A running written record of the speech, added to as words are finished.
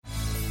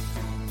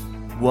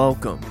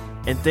Welcome,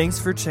 and thanks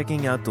for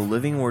checking out the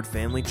Living Word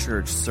Family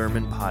Church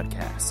Sermon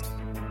Podcast.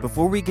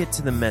 Before we get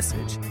to the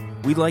message,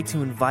 we'd like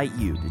to invite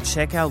you to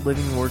check out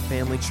Living Word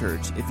Family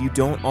Church if you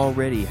don't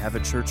already have a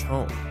church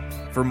home.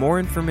 For more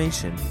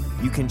information,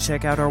 you can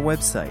check out our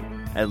website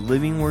at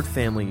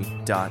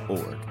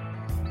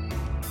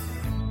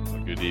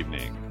livingwordfamily.org. Good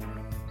evening.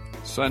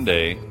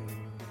 Sunday,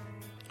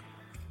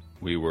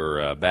 we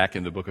were back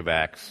in the book of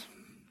Acts,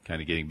 kind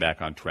of getting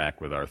back on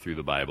track with our Through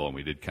the Bible, and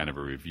we did kind of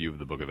a review of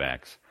the book of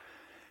Acts.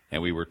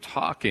 And we were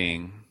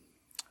talking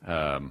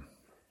about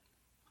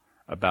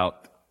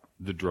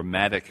the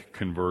dramatic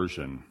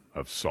conversion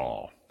of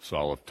Saul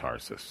of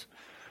Tarsus,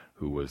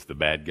 who was the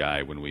bad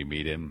guy when we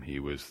meet him.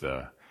 He was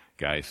the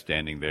guy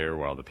standing there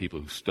while the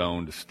people who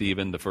stoned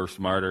Stephen, the first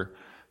martyr,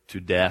 to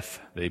death,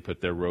 they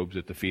put their robes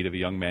at the feet of a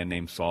young man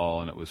named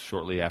Saul, and it was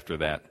shortly after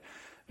that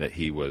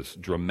he was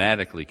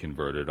dramatically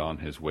converted on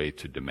his way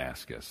to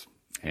Damascus.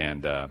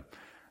 And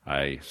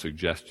I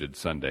suggested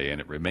Sunday,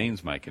 and it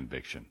remains my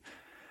conviction,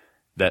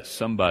 that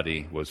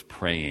somebody was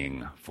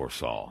praying for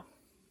Saul.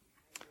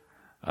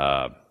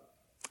 And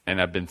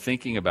I've been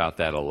thinking about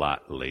that a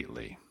lot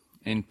lately.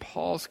 In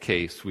Paul's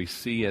case, we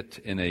see it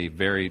in a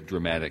very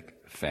dramatic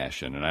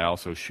fashion. And I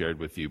also shared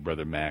with you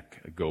Brother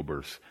Mac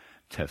Gober's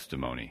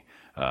testimony,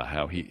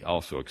 how he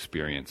also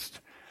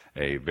experienced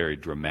a very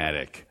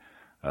dramatic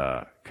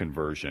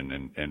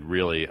conversion and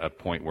really a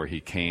point where he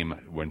came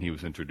when he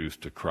was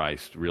introduced to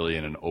Christ, really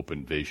in an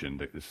open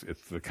vision. It's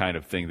the kind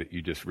of thing that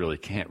you just really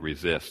can't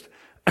resist.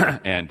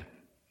 And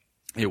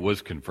it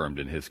was confirmed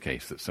in his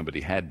case that somebody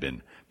had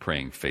been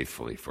praying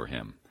faithfully for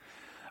him.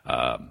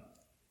 But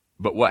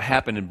what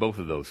happened in both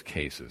of those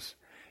cases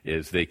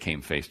is they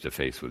came face to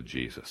face with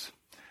Jesus.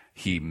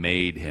 He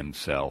made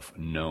himself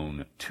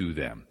known to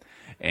them.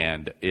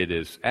 And it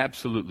is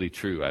absolutely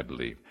true, I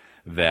believe,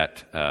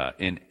 that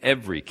in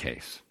every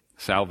case,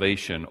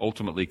 salvation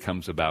ultimately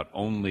comes about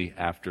only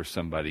after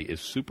somebody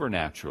is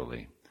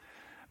supernaturally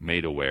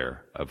made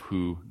aware of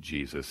who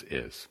Jesus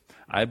is.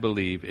 I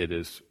believe it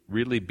is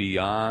really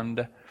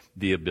beyond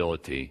the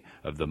ability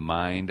of the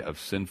mind of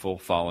sinful,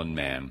 fallen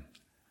man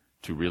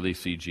to really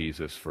see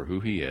Jesus for who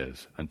he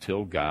is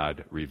until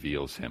God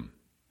reveals him.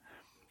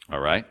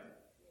 All right?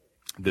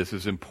 This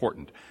is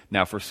important.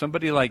 Now, for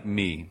somebody like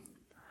me,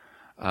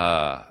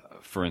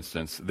 for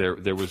instance,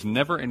 there was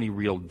never any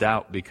real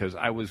doubt because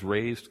I was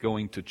raised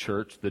going to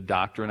church. The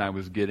doctrine I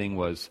was getting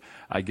was,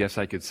 I guess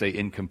I could say,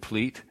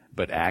 incomplete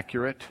but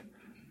accurate.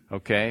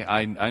 Okay,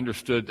 I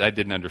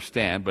didn't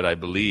understand, but I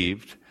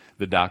believed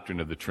the doctrine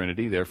of the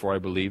Trinity. Therefore, I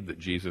believed that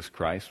Jesus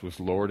Christ was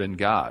Lord and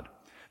God,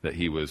 that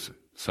he was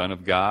Son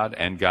of God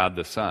and God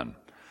the Son.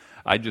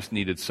 I just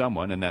needed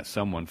someone, and that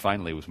someone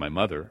finally was my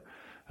mother,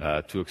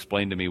 to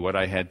explain to me what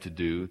I had to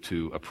do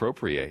to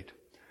appropriate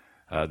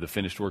the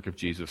finished work of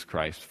Jesus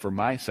Christ for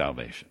my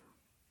salvation.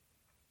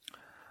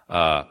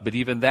 But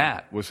even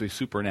that was a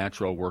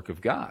supernatural work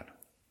of God.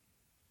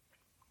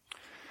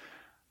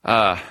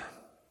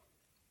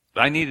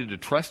 I needed to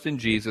trust in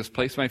Jesus,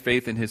 place my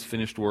faith in his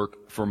finished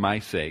work for my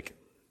sake,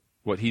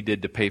 what he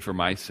did to pay for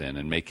my sin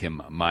and make him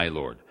my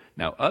Lord.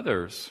 Now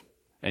others,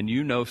 and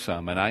you know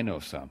some and I know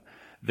some,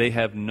 they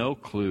have no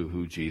clue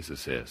who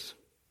Jesus is.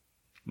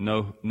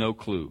 No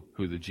clue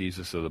who the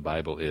Jesus of the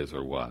Bible is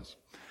or was.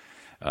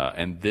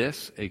 And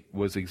this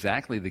was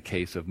exactly the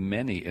case of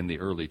many in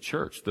the early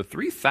church. The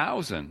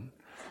 3,000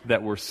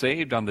 that were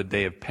saved on the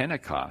day of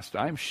Pentecost,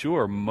 I'm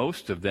sure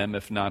most of them,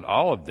 if not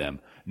all of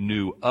them,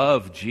 knew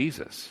of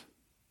Jesus.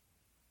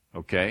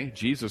 Okay?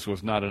 Jesus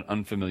was not an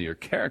unfamiliar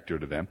character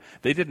to them.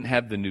 They didn't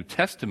have the New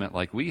Testament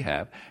like we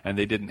have, and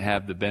they didn't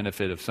have the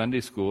benefit of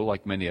Sunday school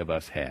like many of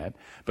us had,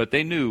 but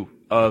they knew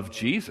of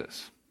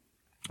Jesus.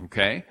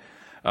 Okay?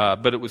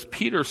 But it was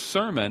Peter's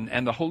sermon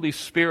and the Holy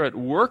Spirit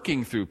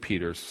working through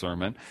Peter's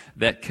sermon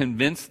that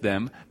convinced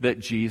them that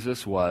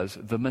Jesus was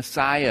the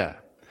Messiah,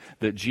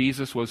 that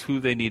Jesus was who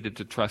they needed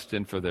to trust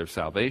in for their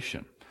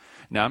salvation.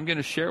 Now, I'm going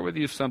to share with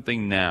you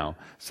something now,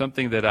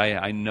 something that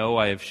I know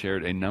I have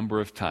shared a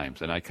number of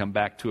times, and I come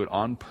back to it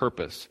on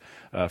purpose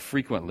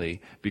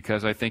frequently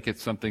because I think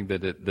it's something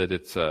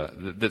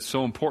that's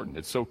so important.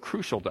 It's so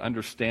crucial to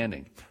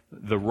understanding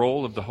the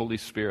role of the Holy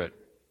Spirit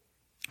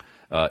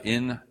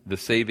in the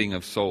saving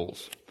of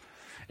souls.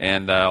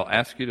 And I'll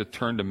ask you to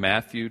turn to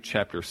Matthew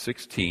chapter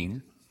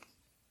 16.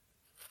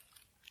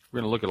 We're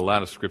going to look at a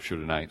lot of scripture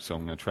tonight, so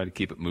I'm going to try to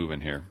keep it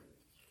moving here.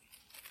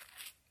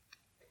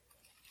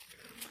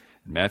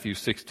 Matthew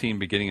 16,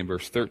 beginning in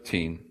verse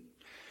 13,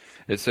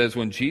 it says,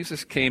 "When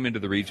Jesus came into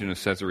the region of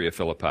Caesarea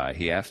Philippi,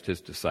 he asked his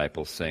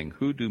disciples, saying,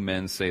 'Who do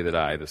men say that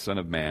I, the Son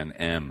of Man,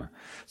 am?'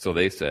 So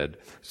they said,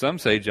 'Some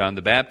say John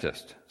the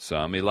Baptist,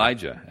 some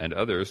Elijah, and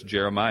others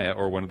Jeremiah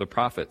or one of the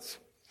prophets.'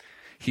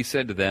 He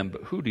said to them,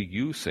 'But who do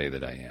you say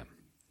that I am?'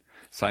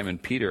 Simon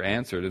Peter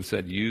answered and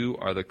said, 'You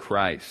are the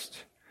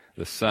Christ,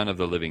 the Son of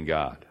the living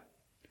God.'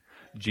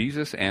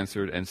 Jesus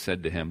answered and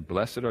said to him,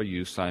 'Blessed are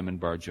you, Simon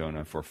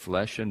Bar-Jonah, for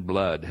flesh and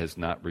blood has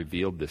not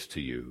revealed this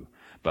to you,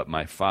 but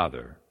my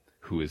Father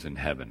who is in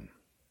heaven.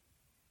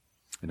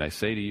 And I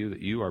say to you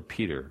that you are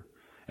Peter,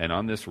 and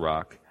on this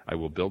rock I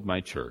will build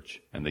my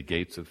church, and the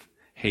gates of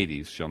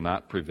Hades shall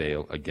not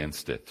prevail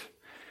against it.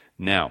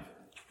 Now,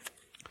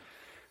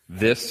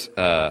 this,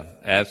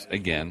 almost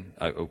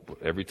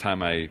every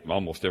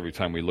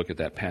time we look at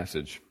that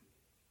passage,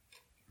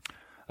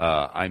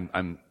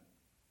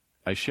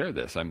 I share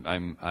this.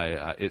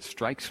 It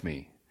strikes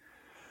me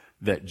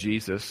that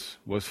Jesus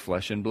was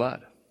flesh and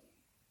blood.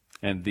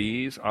 And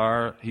he's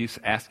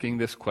asking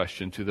this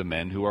question to the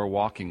men who are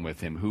walking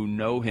with him, who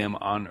know him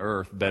on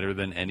earth better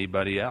than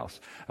anybody else.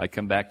 I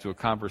come back to a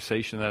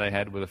conversation that I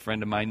had with a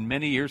friend of mine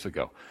many years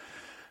ago,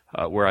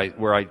 where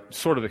I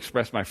sort of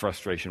expressed my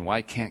frustration.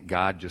 Why can't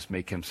God just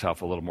make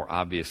himself a little more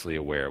obviously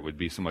aware? It would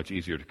be so much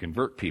easier to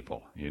convert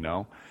people, you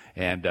know?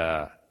 And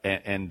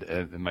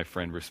my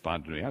friend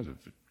responded to me. I was a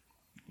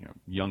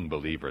young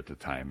believer at the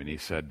time, and he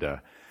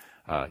said,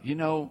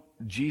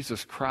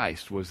 Jesus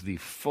Christ was the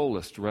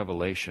fullest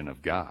revelation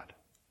of God.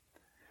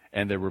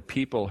 And there were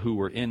people who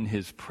were in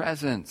his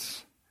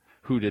presence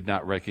who did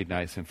not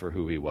recognize him for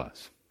who he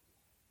was.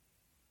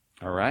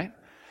 All right?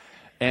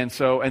 And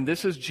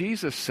this is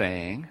Jesus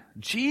saying,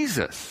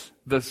 Jesus,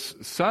 the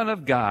Son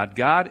of God,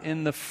 God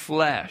in the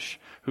flesh,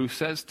 who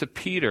says to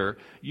Peter,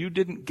 you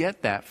didn't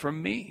get that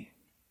from me.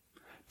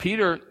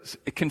 Peter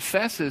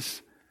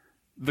confesses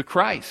the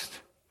Christ.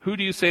 Who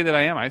do you say that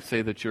I am? I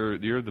say that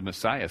you're the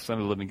Messiah, Son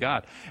of the living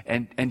God.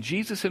 And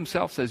Jesus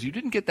himself says, you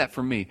didn't get that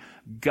from me.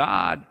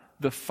 God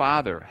the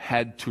Father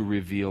had to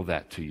reveal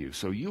that to you.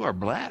 So you are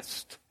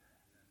blessed.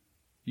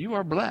 You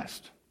are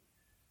blessed.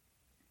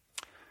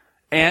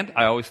 And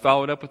I always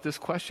follow it up with this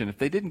question. If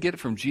they didn't get it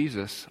from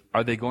Jesus,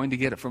 are they going to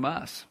get it from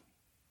us?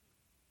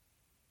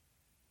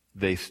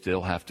 They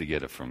still have to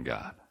get it from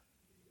God.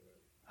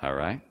 All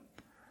right?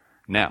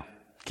 Now,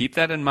 keep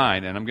that in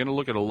mind, and I'm going to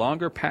look at a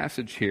longer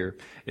passage here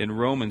in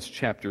Romans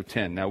chapter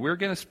 10. Now, we're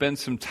going to spend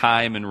some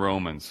time in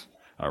Romans,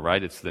 all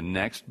right? It's the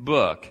next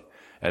book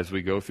as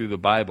we go through the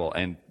Bible,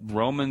 and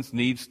Romans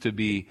needs to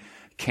be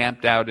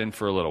camped out in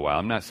for a little while.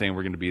 I'm not saying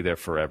we're going to be there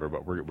forever,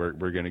 but we're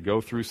going to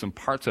go through some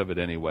parts of it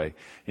anyway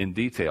in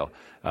detail.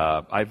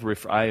 I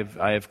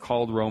have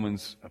called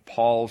Romans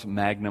Paul's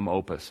magnum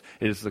opus.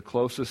 It is the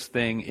closest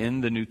thing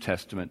in the New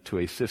Testament to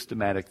a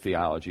systematic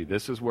theology.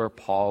 This is where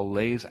Paul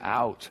lays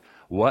out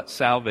what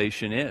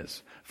salvation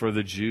is for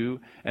the Jew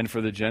and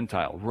for the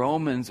Gentile.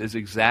 Romans is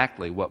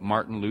exactly what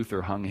Martin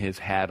Luther hung his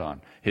hat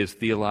on, his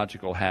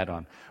theological hat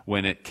on,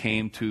 when it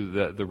came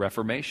to the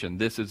Reformation.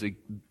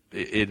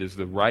 It is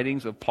the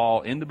writings of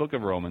Paul in the book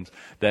of Romans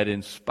that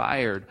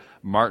inspired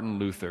Martin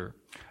Luther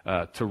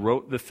to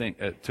write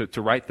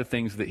the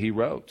things that he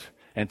wrote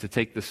and to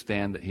take the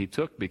stand that he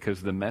took,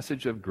 because the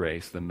message of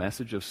grace, the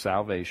message of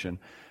salvation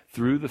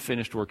through the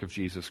finished work of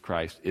Jesus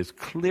Christ is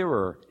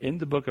clearer in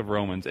the book of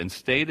Romans and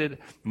stated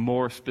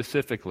more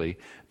specifically,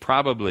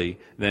 probably,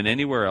 than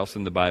anywhere else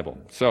in the Bible.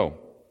 So,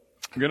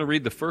 I'm going to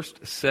read the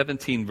first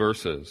 17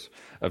 verses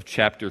of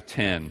chapter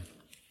 10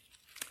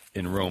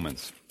 in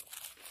Romans.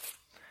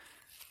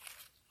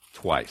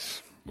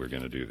 Twice we're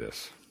going to do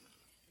this.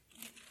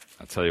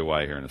 I'll tell you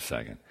why here in a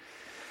second.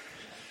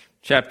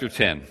 Chapter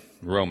 10,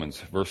 Romans,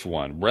 verse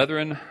 1.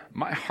 Brethren,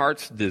 my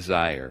heart's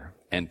desire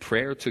and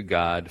prayer to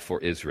God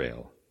for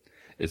Israel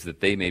is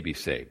that they may be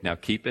saved. Now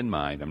keep in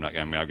mind, I'm not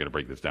going to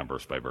break this down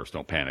verse by verse.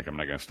 Don't panic. I'm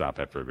not going to stop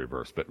after every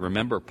verse. But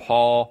remember,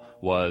 Paul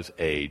was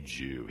a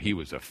Jew. He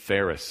was a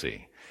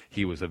Pharisee.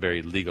 He was a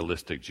very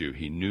legalistic Jew.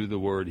 He knew the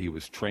word. He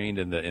was trained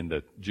in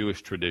the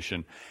Jewish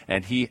tradition.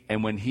 And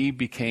when he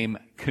became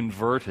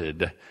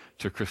converted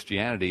to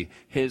Christianity,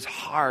 his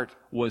heart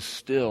was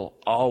still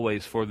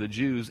always for the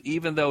Jews,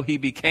 even though he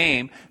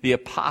became the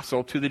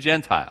apostle to the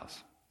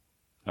Gentiles.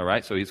 All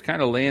right, so he's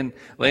kind of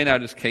laying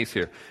out his case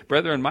here.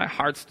 Brethren, my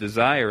heart's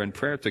desire and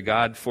prayer to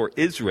God for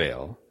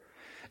Israel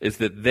is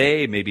that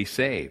they may be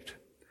saved.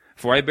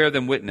 For I bear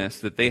them witness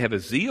that they have a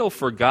zeal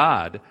for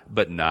God,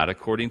 but not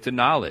according to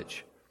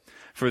knowledge.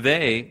 For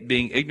they,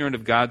 being ignorant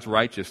of God's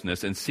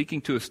righteousness and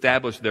seeking to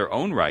establish their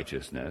own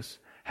righteousness,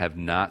 have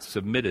not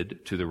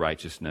submitted to the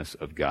righteousness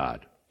of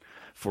God.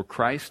 For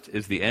Christ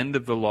is the end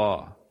of the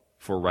law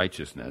for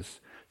righteousness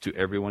to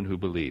everyone who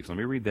believes. Let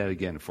me read that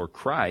again. For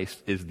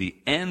Christ is the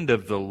end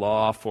of the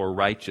law for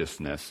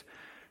righteousness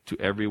to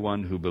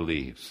everyone who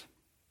believes.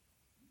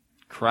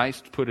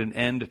 Christ put an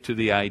end to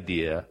the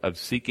idea of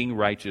seeking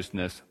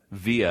righteousness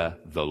via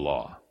the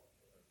law.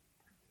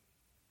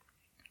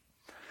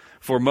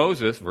 For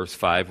Moses, verse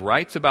 5,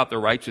 writes about the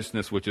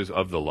righteousness which is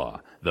of the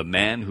law. The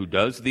man who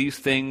does these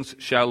things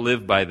shall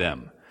live by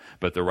them.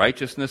 But the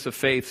righteousness of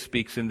faith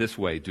speaks in this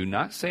way. Do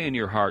not say in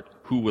your heart,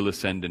 who will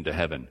ascend into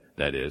heaven?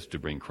 That is, to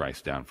bring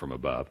Christ down from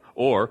above.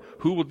 Or,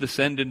 who will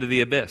descend into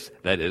the abyss?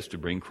 That is, to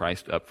bring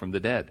Christ up from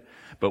the dead.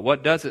 But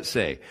what does it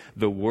say?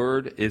 The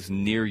word is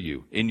near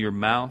you, in your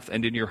mouth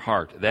and in your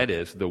heart. That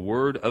is, the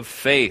word of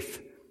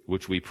faith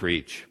which we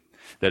preach.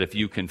 That if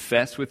you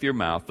confess with your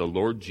mouth the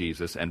Lord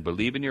Jesus and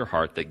believe in your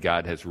heart that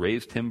God has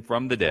raised him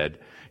from the dead,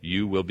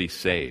 you will be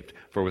saved.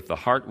 For with the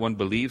heart one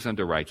believes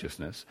unto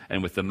righteousness,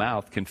 and with the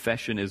mouth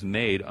confession is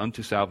made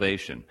unto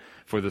salvation.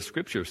 For the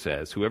Scripture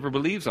says, whoever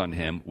believes on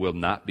him will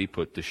not be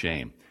put to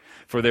shame.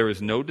 For there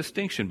is no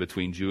distinction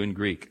between Jew and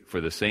Greek,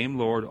 for the same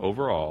Lord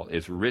over all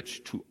is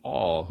rich to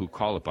all who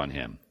call upon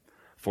him.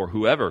 For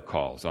whoever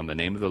calls on the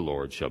name of the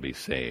Lord shall be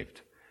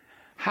saved.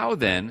 How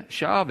then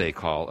shall they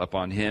call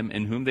upon him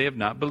in whom they have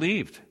not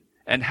believed?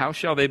 And how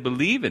shall they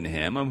believe in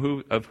him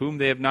of whom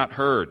they have not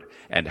heard?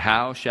 And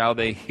how shall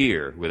they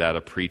hear without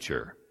a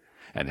preacher?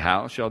 And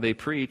how shall they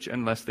preach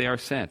unless they are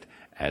sent?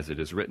 As it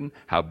is written,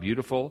 how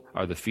beautiful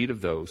are the feet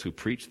of those who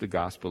preach the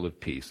gospel of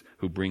peace,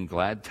 who bring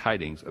glad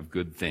tidings of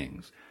good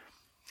things.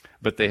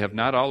 But they have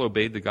not all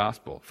obeyed the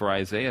gospel. For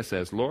Isaiah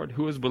says, Lord,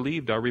 who has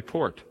believed our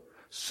report?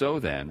 So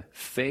then,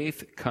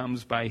 faith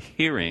comes by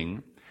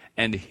hearing,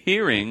 and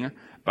hearing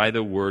by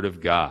the word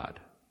of God.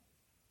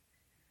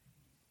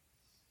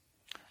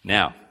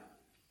 Now,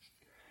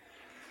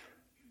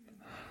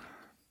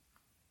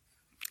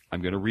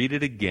 I'm going to read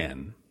it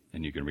again,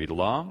 and you can read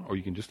along, or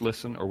you can just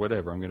listen, or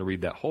whatever. I'm going to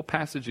read that whole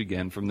passage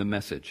again from the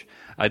Message.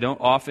 I don't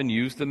often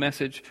use the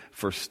Message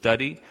for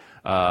study.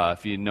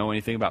 If you know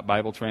anything about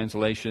Bible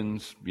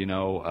translations, you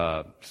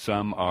know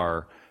some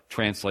are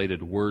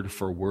translated word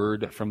for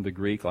word from the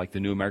Greek, like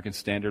the New American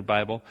Standard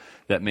Bible.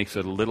 That makes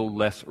it a little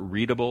less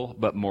readable,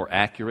 but more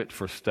accurate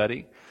for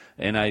study.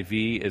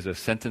 NIV is a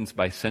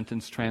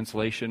sentence-by-sentence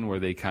translation where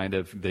they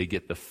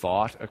get the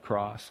thought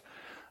across.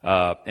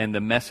 And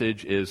the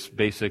Message is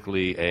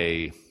basically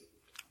a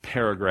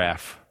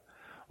paragraph,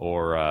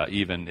 or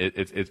even,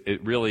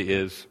 it really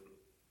is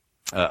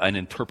an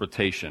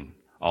interpretation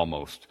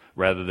almost,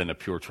 rather than a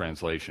pure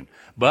translation.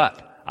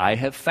 But I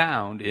have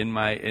found in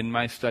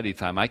my study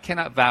time, I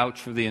cannot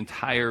vouch for the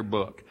entire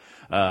book,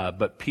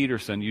 but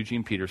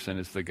Eugene Peterson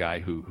is the guy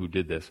who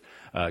did this,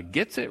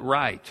 gets it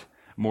right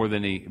more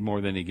than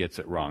he gets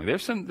it wrong.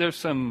 There's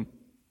some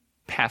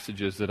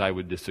passages that I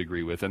would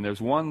disagree with, and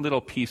there's one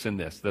little piece in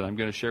this that I'm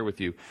going to share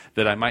with you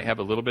that I might have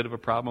a little bit of a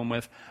problem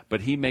with,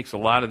 but he makes a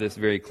lot of this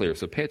very clear.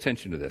 So pay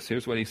attention to this.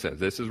 Here's what he says.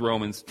 This is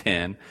Romans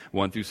 10,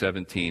 1 through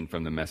 17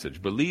 from the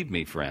Message. Believe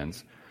me,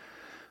 friends,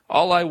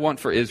 all I want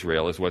for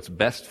Israel is what's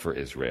best for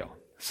Israel.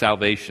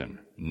 Salvation,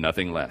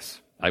 nothing less.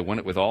 I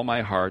want it with all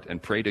my heart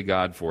and pray to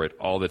God for it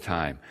all the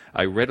time.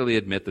 I readily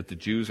admit that the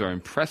Jews are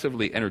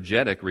impressively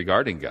energetic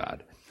regarding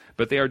God,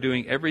 but they are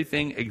doing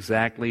everything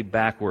exactly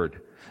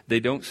backward.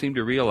 They don't seem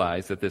to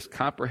realize that this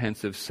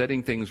comprehensive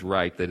setting things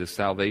right that is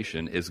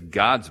salvation is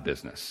God's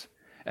business,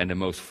 and a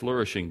most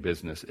flourishing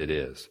business it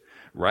is.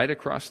 Right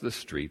across the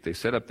street, they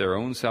set up their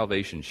own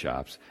salvation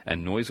shops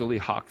and noisily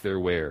hawk their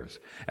wares.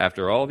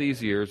 After all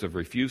these years of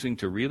refusing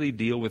to really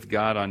deal with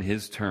God on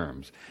His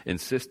terms,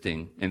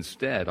 insisting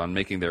instead on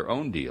making their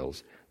own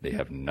deals, they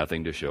have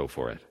nothing to show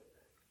for it.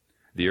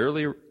 The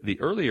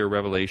earlier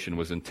revelation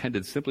was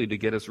intended simply to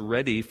get us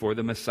ready for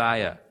the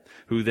Messiah,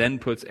 who then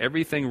puts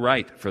everything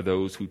right for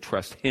those who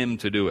trust Him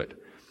to do it.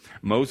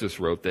 Moses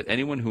wrote that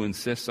anyone who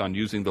insists on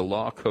using the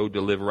law code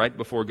to live right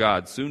before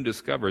God soon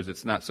discovers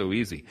it's not so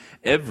easy.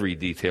 Every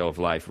detail of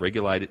life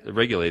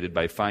regulated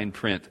by fine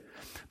print.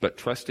 But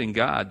trusting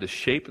God to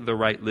shape the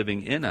right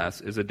living in us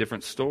is a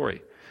different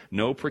story.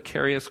 No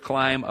precarious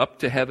climb up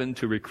to heaven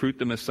to recruit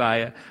the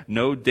Messiah.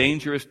 No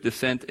dangerous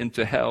descent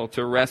into hell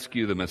to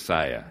rescue the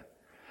Messiah.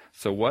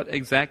 So what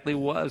exactly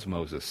was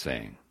Moses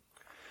saying?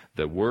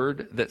 The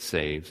word that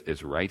saves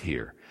is right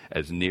here,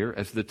 as near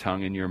as the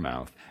tongue in your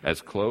mouth, as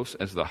close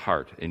as the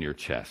heart in your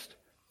chest.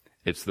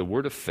 It's the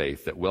word of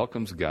faith that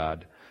welcomes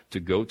God to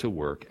go to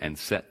work and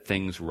set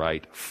things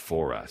right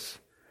for us.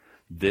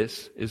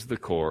 This is the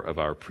core of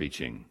our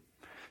preaching.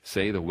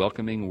 Say the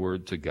welcoming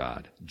word to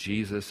God,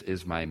 Jesus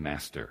is my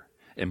master,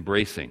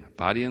 embracing,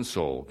 body and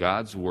soul,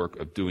 God's work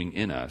of doing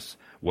in us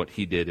what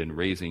He did in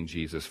raising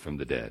Jesus from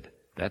the dead.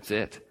 That's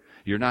it.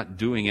 You're not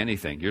doing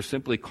anything. You're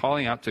simply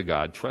calling out to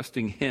God,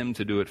 trusting Him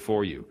to do it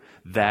for you.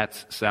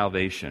 That's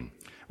salvation.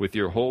 With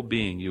your whole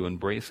being, you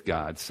embrace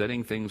God,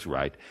 setting things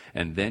right,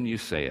 and then you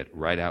say it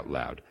right out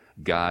loud.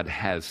 God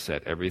has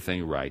set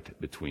everything right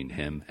between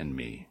Him and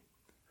me.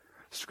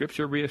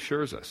 Scripture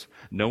reassures us.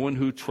 No one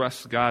who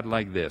trusts God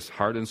like this,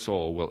 heart and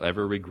soul, will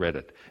ever regret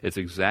it. It's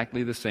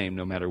exactly the same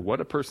no matter what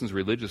a person's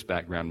religious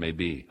background may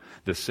be.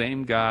 The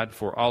same God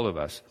for all of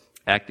us,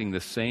 acting the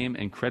same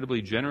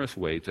incredibly generous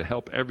way to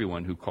help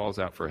everyone who calls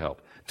out for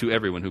help. To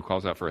everyone who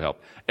calls out for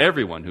help.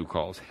 Everyone who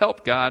calls,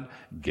 help God,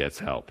 gets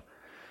help.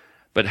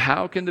 But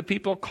how can the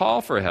people call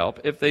for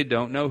help if they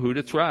don't know who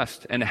to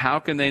trust? And how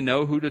can they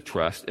know who to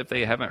trust if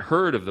they haven't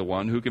heard of the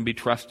one who can be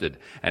trusted?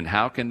 And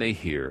how can they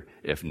hear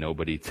if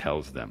nobody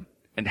tells them?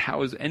 And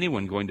how is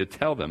anyone going to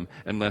tell them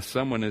unless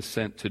someone is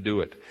sent to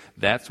do it?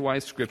 That's why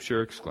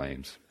Scripture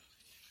exclaims,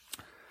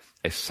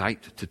 a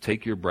sight to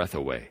take your breath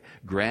away.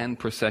 Grand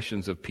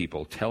processions of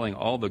people telling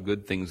all the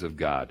good things of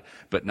God.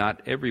 But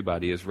not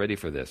everybody is ready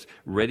for this,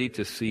 ready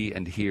to see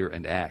and hear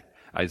and act.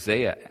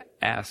 Isaiah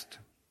asked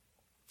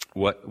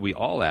what we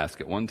all ask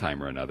at one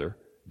time or another.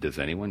 Does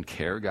anyone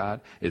care,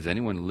 God? Is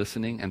anyone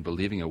listening and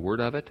believing a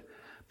word of it?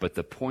 But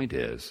the point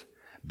is,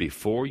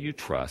 before you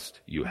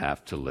trust, you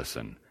have to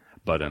listen.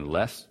 But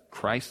unless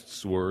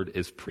Christ's word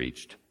is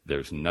preached,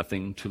 there's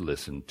nothing to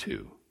listen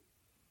to.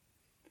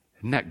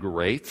 Isn't that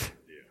great?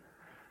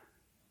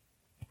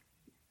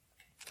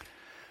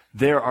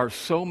 There are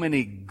so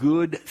many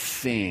good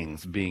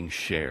things being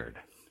shared.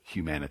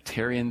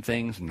 Humanitarian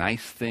things,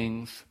 nice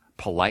things,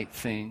 polite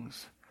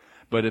things.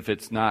 But if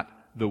it's not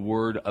the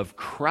word of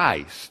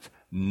Christ,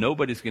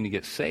 nobody's going to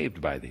get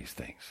saved by these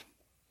things.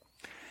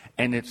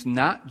 And it's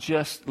not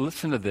just,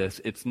 listen to this,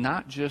 it's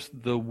not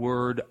just the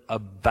word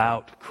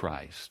about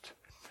Christ.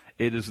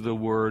 It is the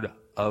word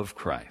of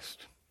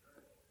Christ.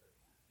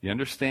 You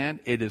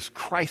understand? It is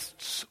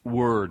Christ's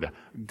word,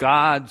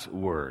 God's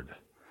word.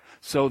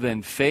 So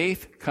then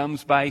faith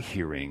comes by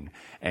hearing,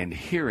 and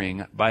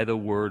hearing by the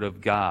word of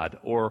God,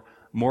 or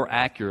more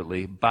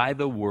accurately, by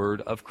the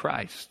word of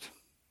Christ.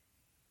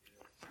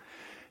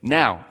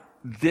 Now,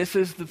 this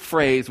is the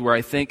phrase where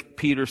I think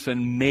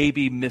Peterson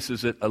maybe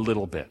misses it a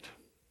little bit.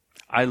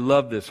 I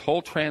love this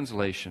whole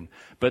translation,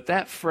 but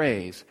that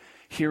phrase,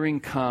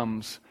 faith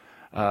comes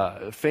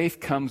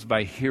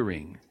by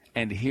hearing,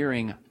 and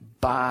hearing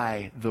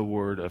by the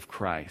word of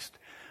Christ,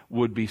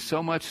 would be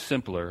so much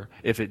simpler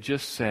if it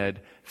just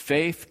said,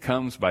 faith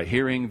comes by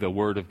hearing the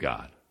word of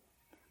God.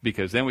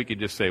 Because then we could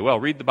just say, well,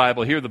 read the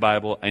Bible, hear the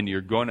Bible, and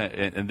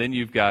and then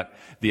you've got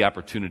the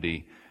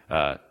opportunity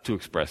to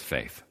express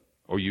faith.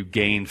 Or you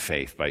gain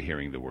faith by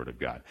hearing the word of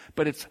God.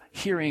 But it's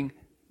hearing,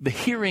 the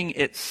hearing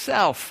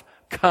itself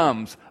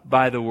comes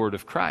by the word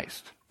of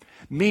Christ.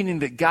 Meaning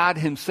that God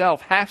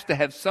himself has to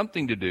have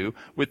something to do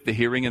with the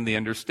hearing and the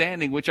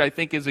understanding, which I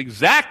think is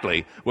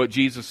exactly what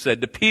Jesus said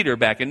to Peter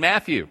back in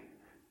Matthew.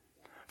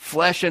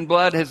 Flesh and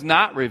blood has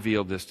not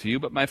revealed this to you,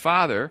 but my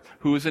Father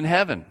who is in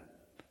heaven.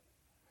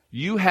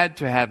 You had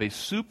to have a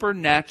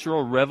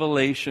supernatural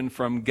revelation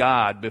from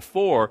God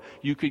before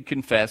you could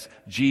confess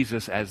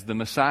Jesus as the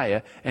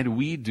Messiah, and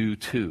we do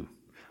too.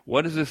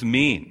 What does this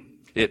mean?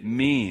 It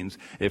means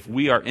if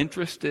we are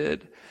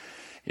interested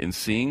in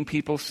seeing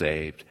people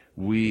saved,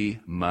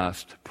 we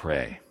must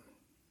pray.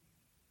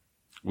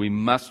 We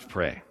must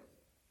pray.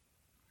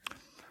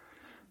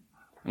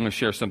 I'm going to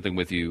share something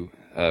with you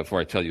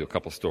before I tell you a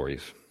couple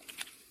stories.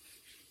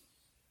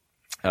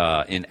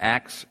 In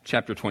Acts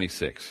chapter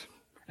 26,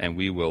 and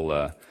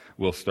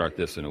we'll start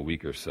this in a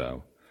week or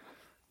so.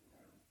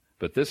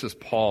 But this is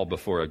Paul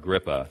before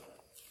Agrippa.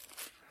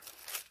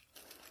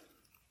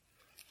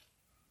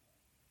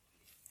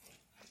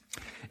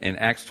 In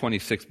Acts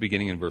 26,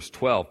 beginning in verse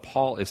 12,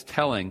 Paul is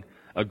telling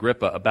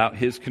Agrippa about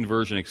his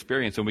conversion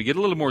experience, and we get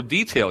a little more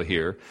detail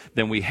here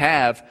than we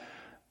have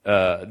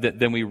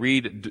than we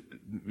read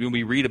when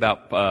we read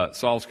about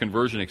Saul's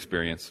conversion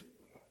experience.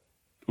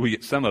 We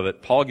get some of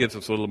it. Paul gives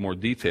us a little more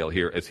detail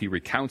here as he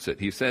recounts it.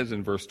 He says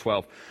in verse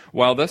 12,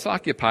 "While thus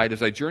occupied,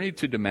 as I journeyed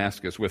to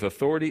Damascus with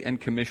authority and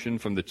commission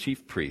from the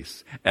chief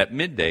priests, at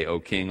midday, O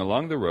king,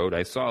 along the road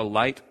I saw a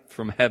light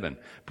from heaven,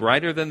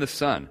 brighter than the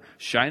sun,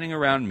 shining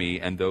around me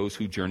and those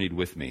who journeyed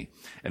with me.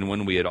 And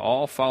when we had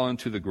all fallen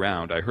to the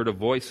ground, I heard a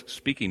voice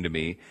speaking to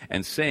me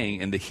and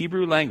saying in the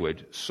Hebrew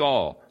language,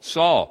 'Saul,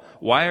 Saul,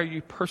 why are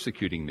you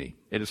persecuting me?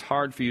 It is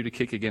hard for you to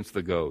kick against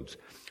the goads.'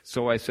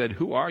 So I said,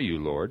 'Who are you,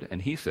 Lord?'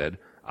 And he said,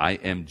 'I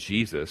am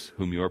Jesus,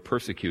 whom you are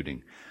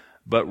persecuting.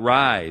 But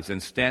rise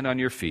and stand on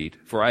your feet,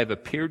 for I have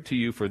appeared to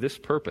you for this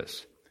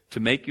purpose, to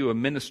make you a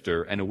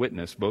minister and a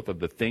witness both of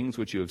the things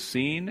which you have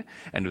seen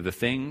and of the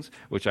things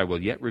which I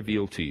will yet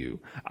reveal to you.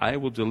 I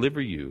will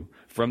deliver you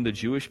from the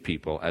Jewish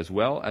people as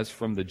well as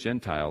from the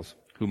Gentiles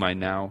to whom I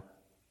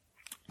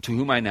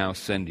now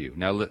send you.'"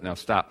 Now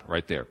stop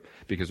right there,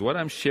 because what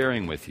I'm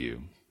sharing with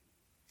you,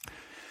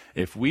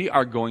 if we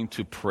are going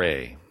to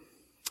pray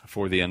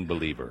for the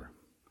unbeliever,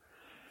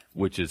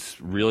 which is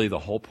really the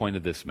whole point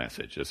of this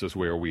message. This is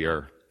where we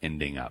are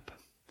ending up.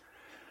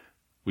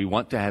 We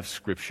want to have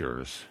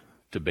scriptures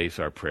to base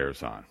our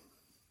prayers on.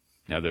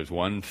 Now, there's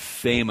one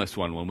famous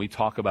one when we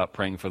talk about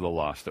praying for the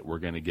lost that we're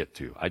going to get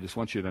to. I just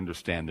want you to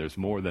understand there's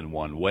more than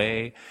one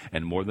way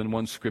and more than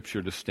one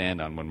scripture to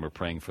stand on when we're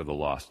praying for the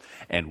lost.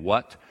 And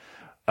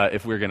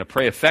if we're going to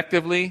pray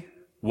effectively,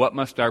 what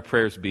must our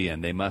prayers be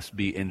in? They must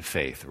be in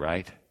faith,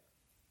 right?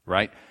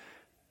 Right?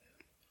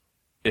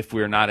 If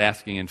we're not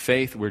asking in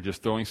faith, we're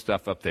just throwing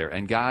stuff up there.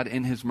 And God,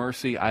 in his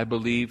mercy, I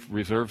believe,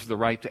 reserves the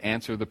right to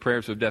answer the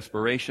prayers of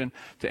desperation,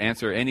 to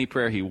answer any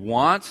prayer he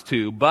wants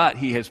to, but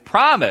he has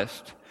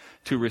promised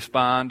to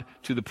respond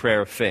to the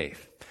prayer of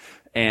faith.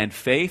 And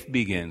faith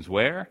begins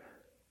where?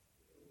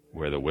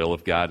 Where the will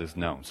of God is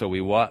known. So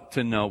we want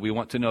to know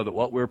that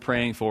what we're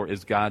praying for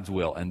is God's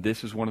will. And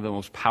this is one of the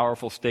most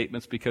powerful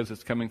statements because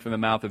it's coming from the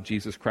mouth of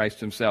Jesus Christ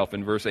himself.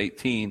 In verse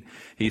 18,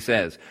 he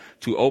says,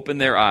 "To open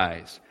their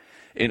eyes,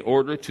 in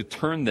order to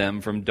turn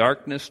them from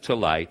darkness to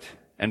light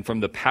and from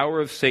the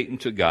power of Satan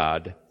to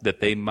God,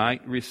 that they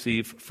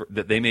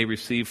may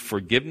receive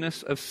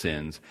forgiveness of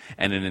sins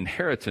and an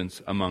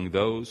inheritance among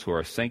those who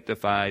are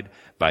sanctified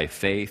by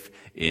faith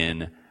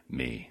in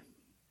me."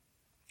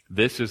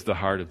 This is the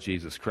heart of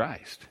Jesus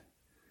Christ,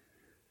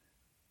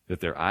 that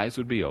their eyes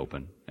would be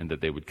open and that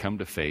they would come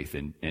to faith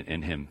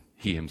in him,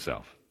 he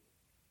himself.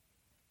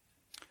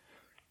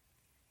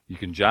 You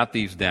can jot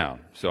these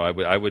down. So I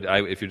would,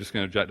 if you're just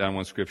going to jot down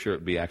one scripture, it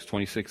would be Acts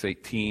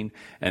 26:18,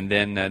 and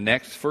then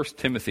next, 1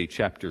 Timothy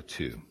chapter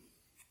 2.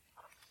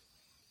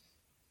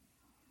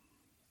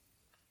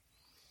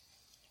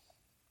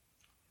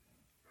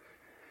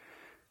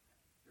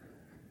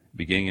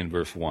 beginning in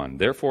verse 1.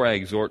 Therefore I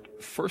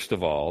exhort, first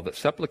of all, that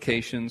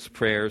supplications,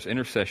 prayers,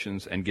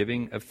 intercessions, and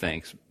giving of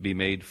thanks be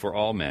made for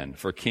all men,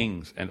 for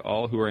kings, and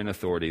all who are in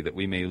authority, that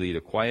we may lead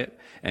a quiet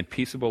and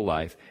peaceable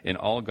life in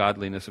all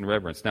godliness and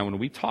reverence. Now, when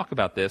we talk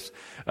about this,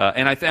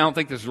 and I don't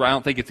think this is right, I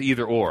don't think it's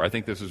either or. I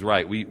think this is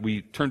right.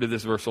 We turn to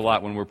this verse a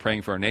lot when we're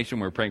praying for our nation,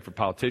 we're praying for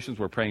politicians,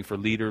 we're praying for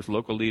leaders,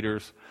 local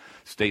leaders,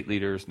 state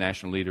leaders,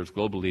 national leaders,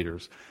 global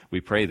leaders.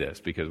 We pray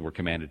this because we're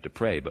commanded to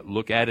pray. But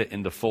look at it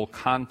in the full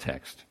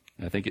context.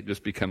 I think it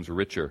just becomes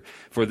richer.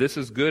 For this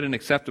is good and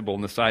acceptable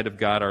in the sight of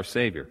God our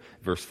Savior.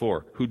 Verse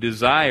 4, who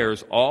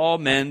desires all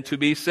men to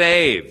be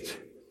saved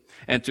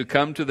and to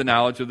come to the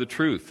knowledge of the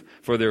truth.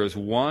 For there is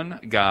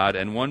one God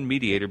and one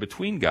mediator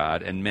between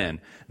God and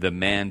men, the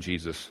man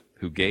Jesus,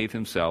 who gave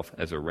himself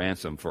as a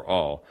ransom for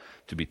all,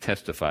 to be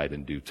testified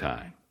in due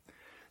time.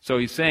 So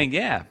he's saying,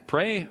 yeah,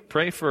 pray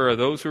for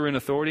those who are in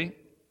authority,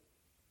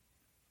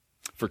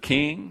 for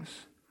kings,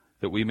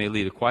 that we may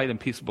lead a quiet and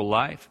peaceable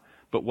life.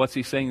 But what's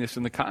he saying this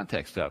in the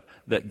context of?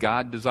 That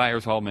God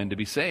desires all men to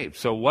be saved.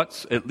 So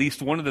what's at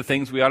least one of the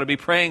things we ought to be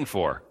praying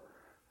for?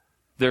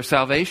 Their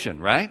salvation,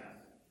 right?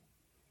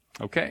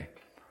 Okay.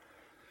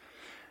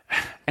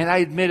 And I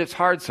admit it's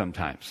hard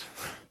sometimes.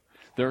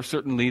 There are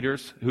certain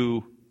leaders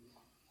who,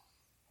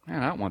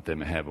 man, I don't want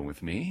them in heaven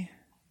with me.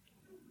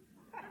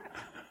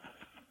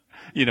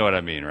 You know what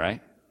I mean,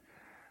 right?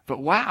 But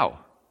wow,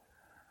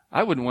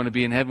 I wouldn't want to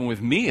be in heaven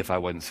with me if I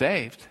wasn't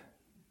saved.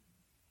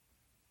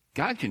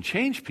 God can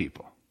change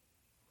people.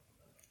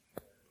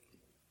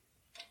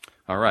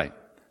 All right,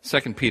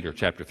 2 Peter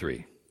chapter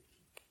 3.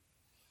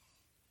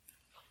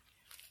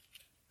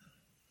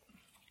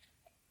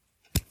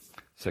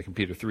 Second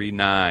Peter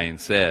 3:9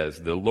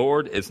 says, the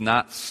Lord is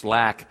not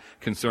slack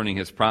concerning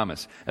his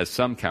promise, as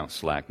some count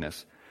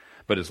slackness,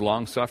 but is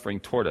long-suffering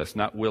toward us,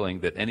 not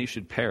willing that any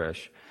should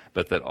perish,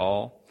 but that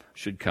all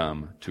should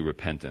come to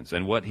repentance.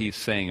 And what he's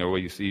saying, or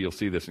what you'll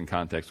see this in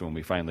context when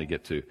we finally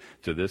get to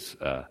this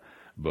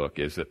book,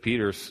 is that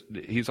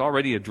he's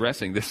already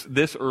addressing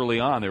this early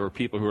on. There were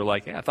people who were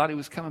like, yeah, I thought he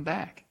was coming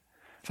back.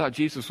 I thought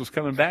Jesus was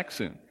coming back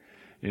soon.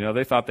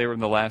 They thought they were in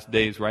the last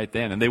days right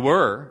then. And they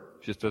were,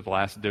 just at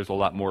there's a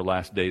lot more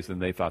last days than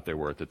they thought there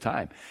were at the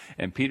time.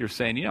 And Peter's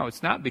saying,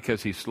 it's not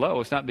because he's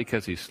slow, it's not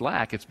because he's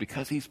slack, it's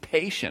because he's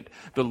patient.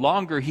 The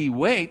longer he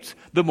waits,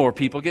 the more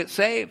people get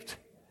saved.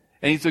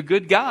 And he's a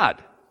good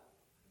God.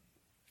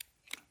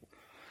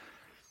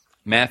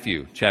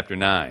 Matthew chapter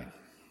 9.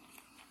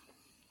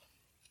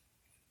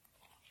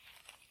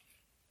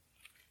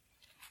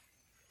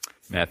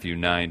 Matthew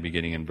 9,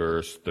 beginning in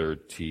verse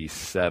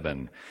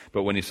 37.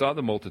 But when he saw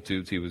the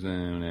multitudes, he was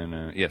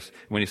when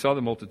he saw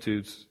the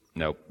multitudes,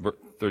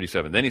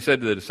 37. Then he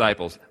said to the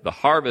disciples, the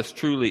harvest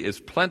truly is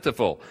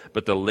plentiful,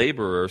 but the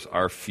laborers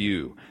are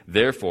few.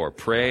 Therefore,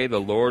 pray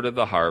the Lord of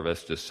the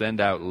harvest to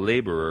send out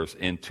laborers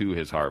into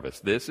his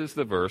harvest. This is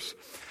the verse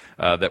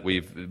that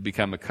we've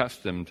become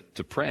accustomed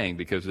to praying,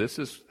 because this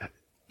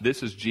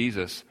is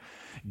Jesus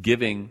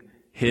giving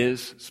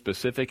his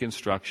specific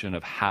instruction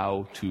of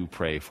how to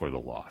pray for the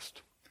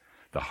lost.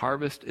 The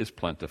harvest is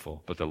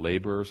plentiful, but the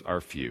laborers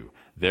are few.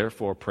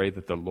 Therefore, pray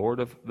that the Lord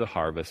of the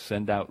harvest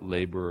send out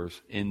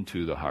laborers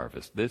into the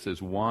harvest. This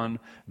is one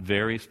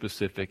very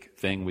specific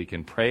thing we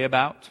can pray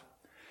about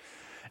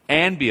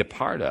and be a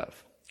part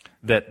of,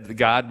 that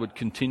God would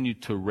continue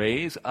to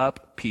raise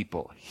up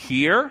people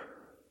here,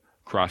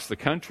 across the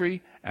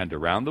country, and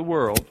around the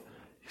world.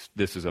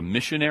 This is a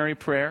missionary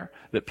prayer,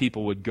 that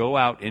people would go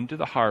out into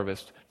the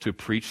harvest to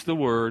preach the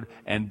word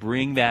and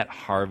bring that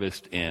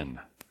harvest in.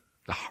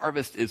 The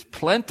harvest is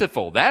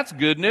plentiful. That's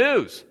good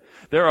news.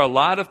 There are a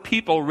lot of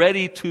people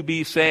ready to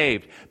be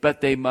saved,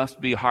 but they must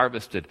be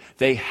harvested.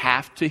 They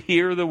have to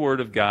hear the word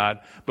of God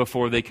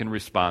before they can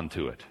respond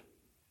to it.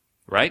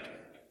 Right?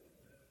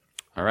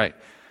 All right.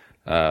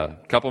 A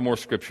couple more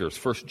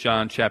scriptures. 1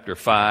 John chapter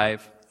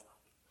 5.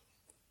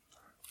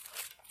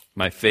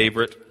 My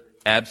favorite,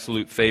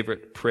 absolute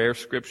favorite prayer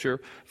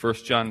scripture. 1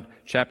 John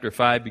chapter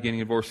 5,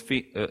 beginning in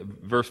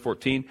verse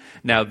 14.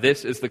 Now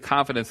this is the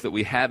confidence that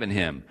we have in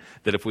him,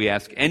 that if we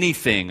ask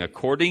anything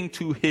according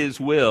to his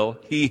will,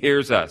 he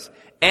hears us.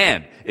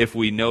 And if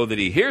we know that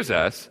he hears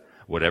us,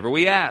 whatever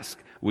we ask,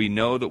 we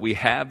know that we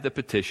have the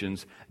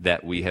petitions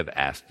that we have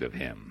asked of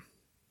him.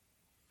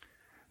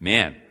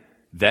 Man,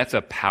 that's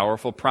a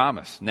powerful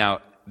promise.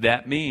 Now,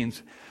 that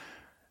means,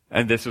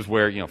 and this is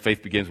where,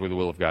 faith begins where the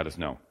will of God is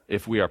known.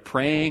 If we are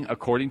praying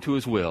according to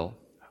his will,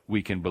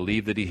 we can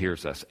believe that he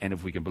hears us. And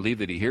if we can believe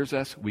that he hears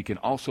us, we can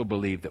also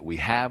believe that we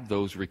have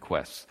those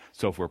requests.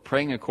 So if we're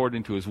praying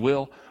according to his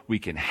will, we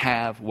can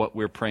have what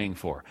we're praying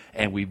for.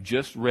 And we've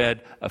just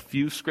read a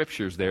few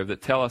scriptures there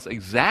that tell us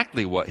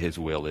exactly what his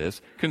will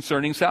is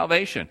concerning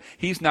salvation.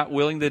 He's not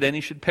willing that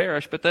any should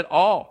perish, but that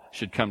all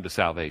should come to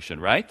salvation,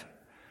 right?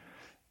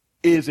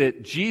 Is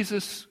it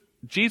Jesus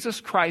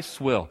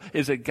Christ's will?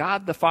 Is it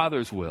God the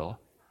Father's will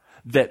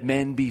that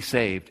men be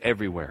saved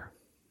everywhere?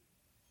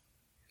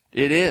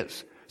 It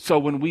is. So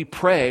when we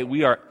pray,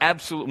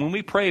 when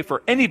we pray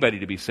for anybody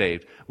to be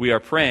saved, we are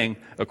praying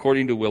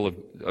according to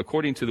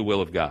the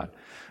will of God.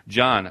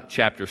 John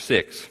chapter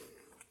 6.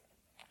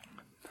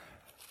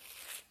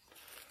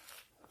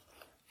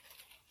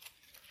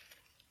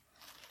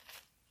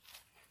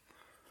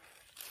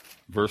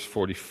 verse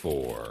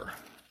 44.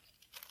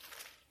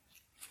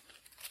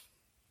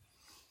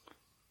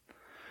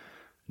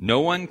 No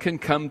one can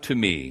come to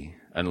me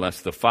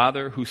unless the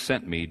Father who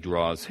sent me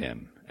draws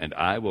him, and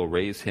I will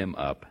raise him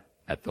up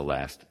at the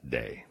last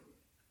day.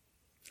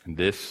 And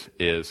this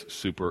is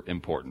super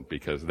important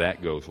because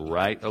that goes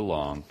right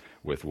along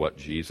with what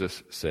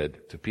Jesus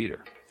said to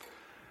Peter.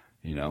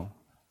 You know,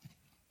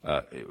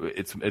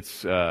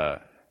 it's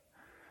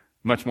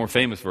much more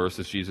famous verse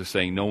is Jesus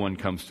saying, no one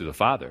comes to the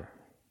Father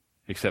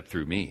except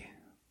through me.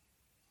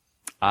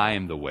 I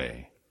am the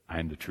way, I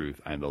am the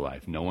truth, I am the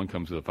life. No one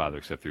comes to the Father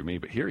except through me.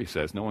 But here he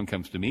says, no one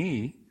comes to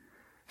me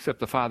except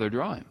the Father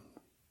draw him.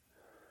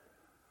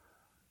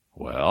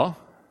 Well,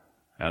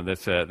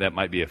 that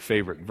might be a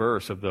favorite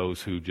verse of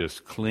those who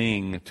just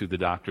cling to the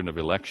doctrine of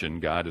election.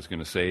 God is going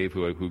to save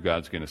who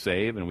God's going to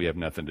save, and we have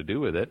nothing to do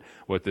with it.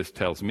 What this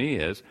tells me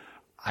is,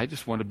 I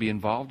just want to be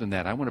involved in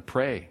that. I want to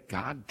pray,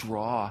 God,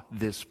 draw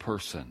this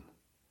person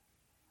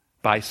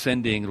by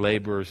sending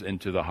laborers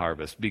into the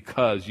harvest,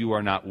 because you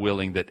are not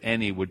willing that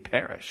any would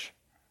perish.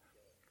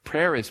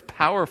 Prayer is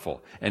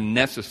powerful and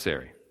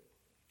necessary,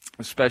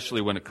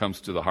 especially when it comes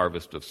to the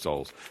harvest of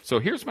souls. So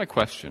here's my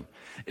question.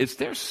 Is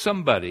there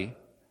somebody,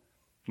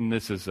 and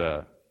this is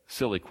a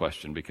silly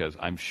question because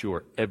I'm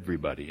sure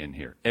everybody in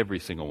here, every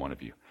single one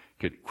of you,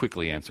 could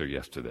quickly answer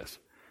yes to this.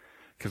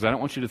 Because I don't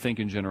want you to think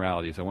in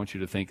generalities. I want you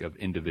to think of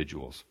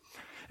individuals.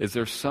 Is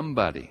there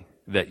somebody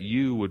that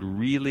you would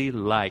really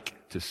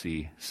like to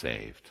see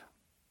saved?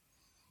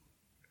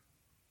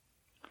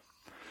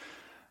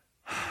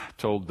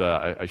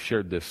 I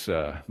shared this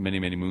many,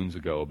 many moons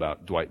ago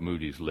about Dwight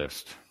Moody's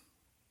list.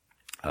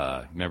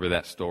 Remember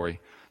that story?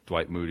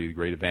 Dwight Moody, the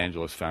great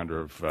evangelist, founder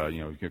of,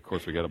 of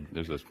course,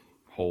 there's this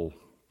whole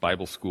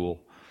Bible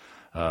school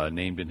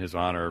named in his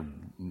honor,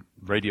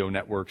 radio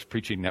networks,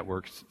 preaching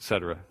networks,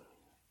 etc.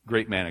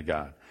 Great man of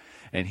God.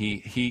 And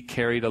he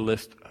carried a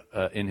list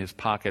in his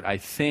pocket, I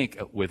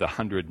think, with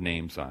 100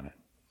 names on it,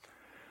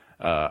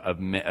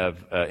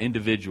 of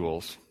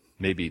individuals,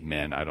 maybe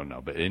men, I don't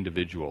know, but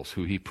individuals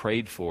who he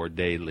prayed for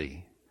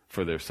daily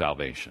for their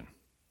salvation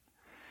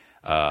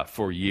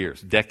for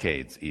years,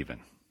 decades even.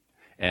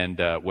 And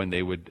when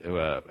they would,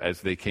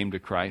 as they came to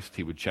Christ,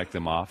 he would check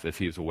them off if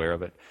he was aware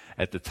of it.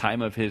 At the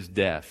time of his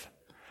death,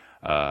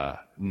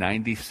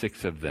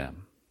 96 of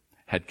them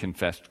had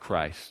confessed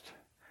Christ,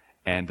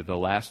 and the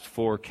last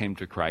 4 came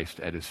to Christ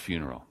at his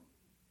funeral.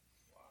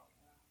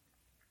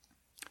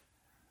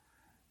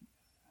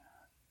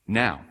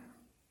 Now,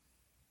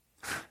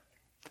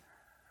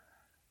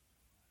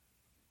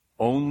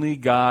 only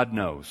God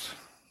knows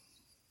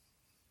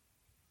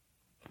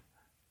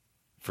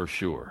for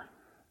sure.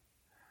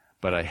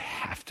 But I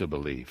have to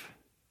believe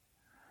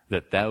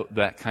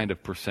that kind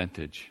of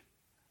percentage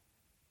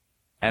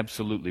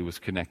absolutely was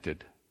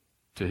connected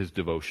to his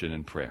devotion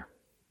and prayer.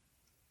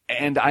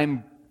 And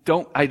I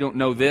don't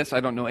know this. I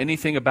don't know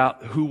anything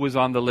about who was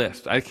on the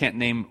list. I can't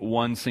name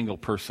one single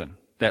person.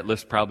 That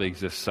list probably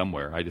exists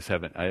somewhere. I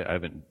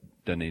haven't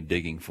done any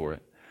digging for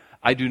it.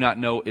 I do not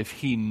know if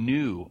he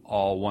knew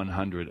all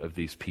 100 of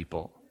these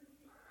people,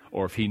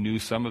 or if he knew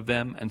some of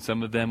them, and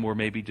some of them were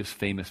maybe just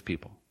famous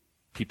people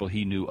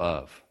he knew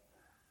of.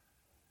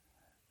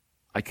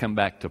 I come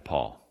back to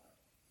Paul,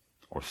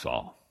 or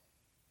Saul.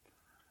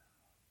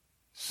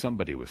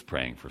 Somebody was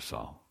praying for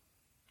Saul.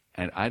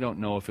 And I don't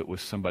know if it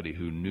was somebody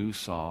who knew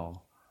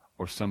Saul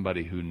or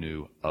somebody who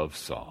knew of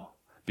Saul,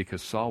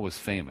 because Saul was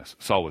famous.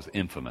 Saul was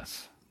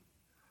infamous.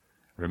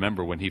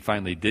 Remember, when he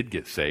finally did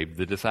get saved,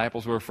 the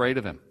disciples were afraid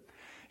of him.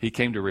 He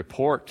came to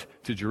report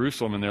to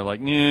Jerusalem, and they're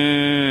like,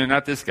 nah,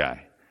 not this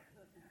guy.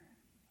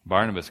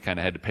 Barnabas kind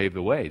of had to pave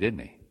the way, didn't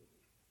he?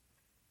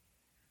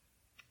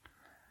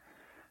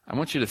 I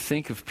want you to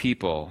think of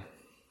people,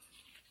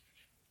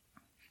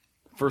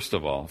 first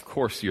of all, of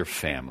course, your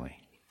family.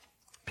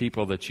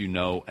 People that you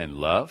know and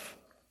love,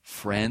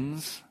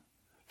 friends,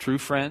 true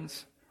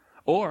friends,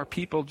 or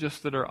people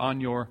just that are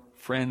on your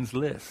friends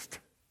list.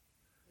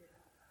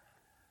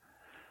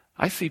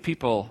 I see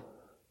people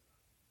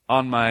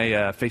on my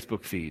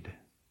Facebook feed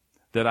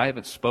that I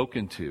haven't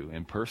spoken to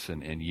in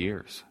person in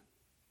years,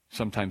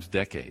 sometimes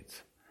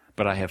decades,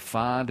 but I have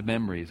fond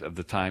memories of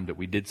the time that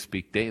we did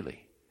speak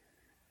daily.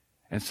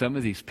 And some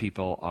of these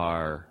people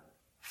are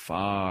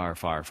far,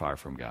 far, far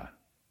from God.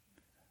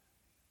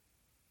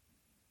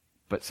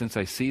 But since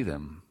I see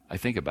them, I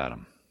think about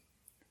them.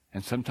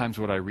 And sometimes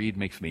what I read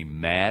makes me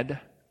mad.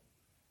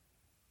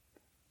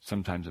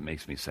 Sometimes it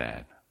makes me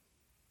sad.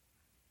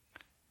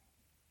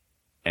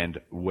 And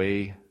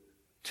way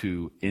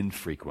too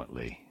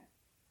infrequently,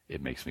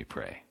 it makes me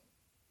pray.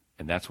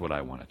 And that's what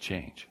I want to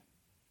change.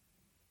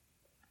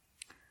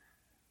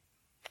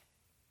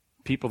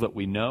 People that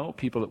we know,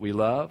 people that we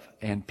love,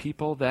 and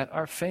people that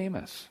are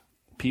famous.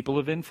 People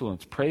of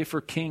influence. Pray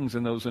for kings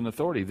and those in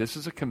authority. This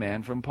is a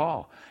command from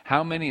Paul.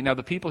 Now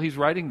the people he's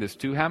writing this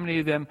to, how many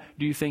of them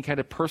do you think had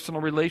a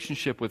personal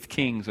relationship with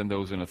kings and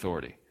those in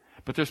authority?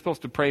 But they're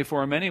supposed to pray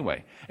for them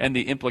anyway. And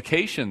the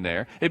implication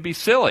there, it'd be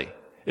silly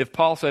if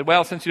Paul said,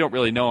 well, since you don't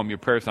really know them, your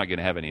prayer's not going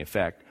to have any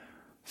effect.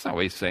 That's not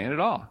what he's saying at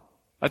all.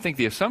 I think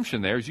the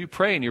assumption there is you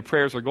pray and your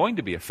prayers are going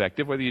to be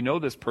effective whether you know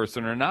this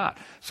person or not.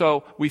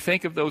 So we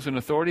think of those in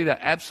authority. That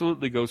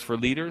absolutely goes for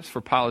leaders,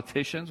 for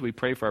politicians. We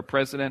pray for our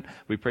president.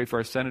 We pray for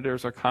our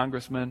senators, our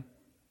congressmen,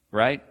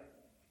 right?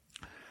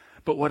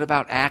 But what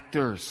about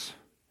actors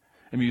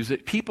and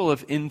people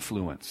of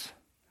influence,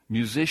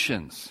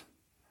 musicians?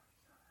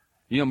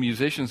 You know,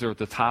 musicians are at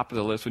the top of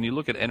the list. When you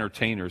look at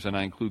entertainers, and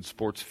I include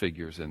sports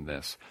figures in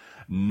this,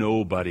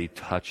 nobody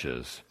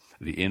touches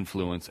the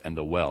influence and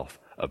the wealth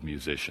of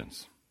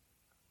musicians.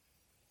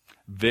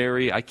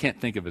 I can't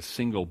think of a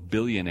single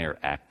billionaire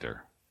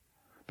actor,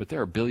 but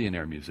there are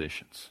billionaire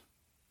musicians.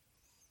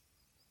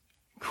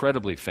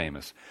 Incredibly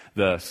famous.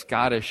 The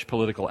Scottish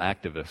political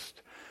activist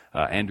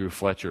Andrew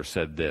Fletcher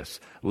said this,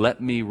 "Let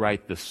me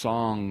write the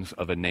songs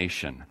of a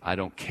nation. I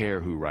don't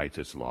care who writes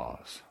its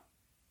laws."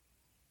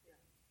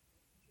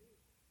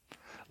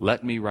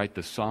 Let me write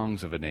the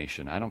songs of a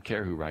nation. I don't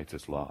care who writes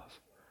its laws.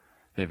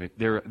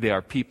 They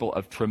are people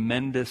of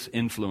tremendous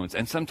influence.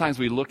 And sometimes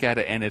we look at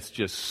it and it's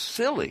just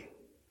silly.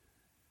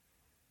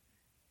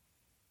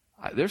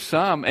 There's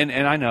some, and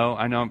I know,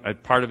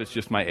 part of it's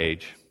just my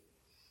age.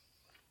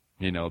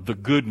 You know, the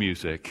good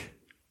music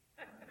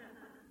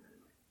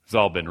has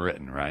all been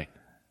written, right?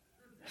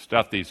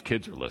 Stuff these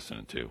kids are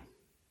listening to.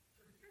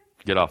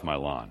 Get off my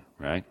lawn,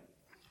 right?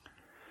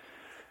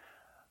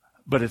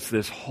 But it's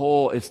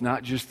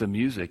not just the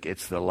music,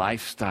 it's the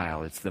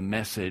lifestyle, it's the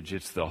message,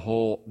 it's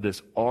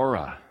this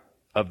aura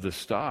of the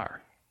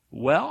star.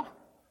 Well,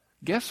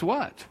 guess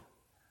what?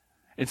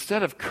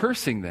 Instead of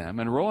cursing them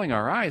and rolling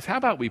our eyes, how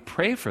about we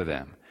pray for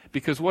them?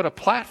 Because what a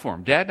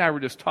platform. Dad and I were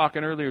just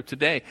talking earlier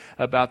today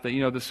about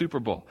the Super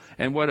Bowl.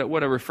 And what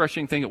a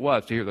refreshing thing it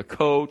was to hear the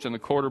coach and the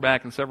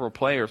quarterback and several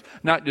players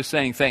not just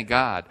saying thank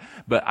God,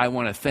 but I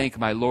want to thank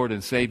my Lord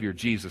and Savior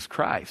Jesus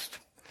Christ.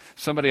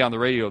 Somebody on the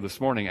radio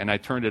this morning, and I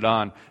turned it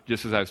on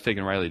just as I was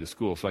taking Riley to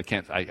school, so I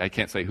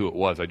can't say who it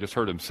was. I just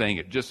heard him saying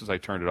it just as I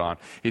turned it on.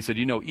 He said,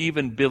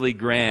 even Billy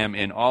Graham,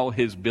 in all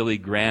his Billy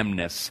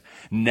Grahamness,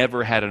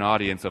 never had an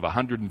audience of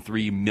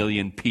 103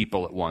 million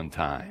people at one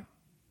time.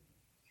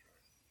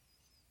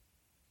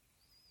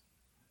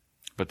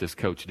 But this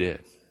coach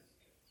did.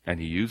 And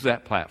he used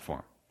that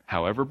platform,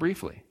 however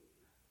briefly,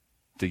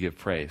 to give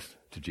praise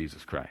to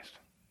Jesus Christ.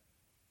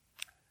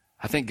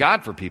 I thank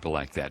God for people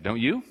like that, don't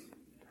you?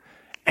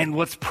 And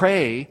let's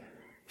pray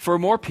for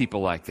more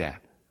people like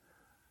that.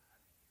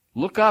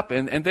 Look up,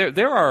 and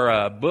there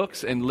are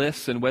books and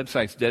lists and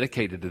websites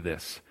dedicated to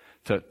this,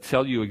 to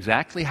tell you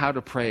exactly how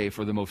to pray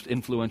for the most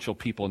influential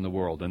people in the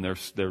world. And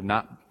they're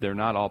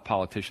not all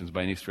politicians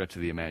by any stretch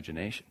of the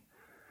imagination.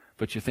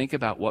 But you think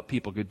about what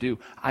people could do.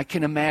 I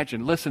can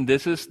imagine. Listen,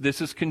 this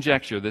is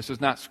conjecture. This is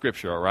not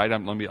scripture. All right,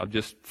 I'll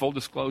just full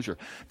disclosure.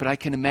 But I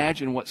can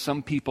imagine what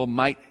some people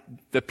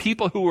the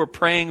people who were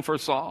praying for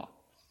Saul,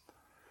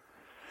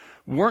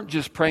 weren't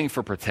just praying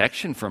for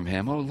protection from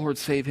him. Oh, Lord,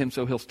 save him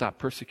so he'll stop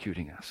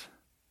persecuting us.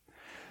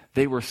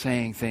 They were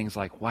saying things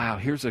like, wow,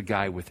 here's a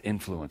guy with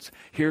influence.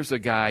 Here's a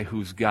guy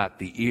who's got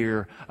the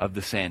ear of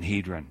the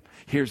Sanhedrin.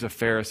 Here's a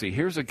Pharisee.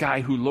 Here's a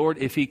guy who, Lord,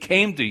 if he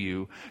came to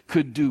you,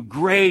 could do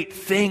great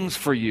things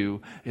for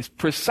you. It's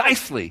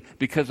precisely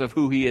because of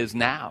who he is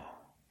now.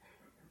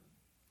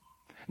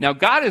 Now,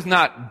 God is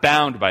not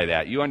bound by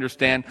that. You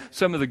understand,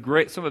 some of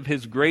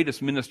his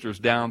greatest ministers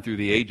down through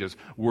the ages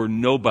were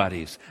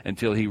nobodies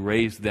until he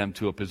raised them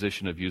to a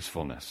position of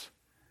usefulness.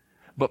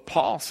 But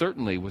Paul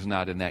certainly was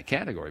not in that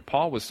category.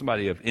 Paul was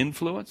somebody of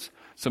influence,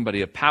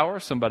 somebody of power,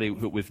 somebody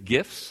with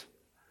gifts.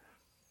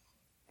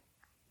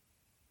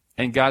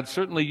 And God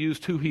certainly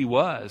used who he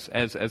was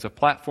as a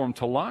platform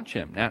to launch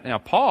him. Now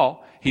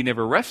Paul, he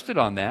never rested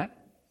on that.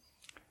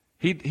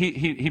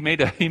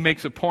 He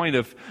makes a point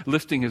of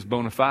listing his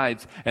bona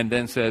fides and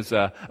then says,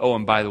 oh,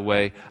 and by the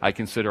way, I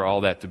consider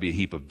all that to be a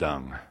heap of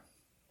dung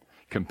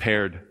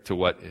compared to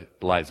what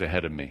lies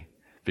ahead of me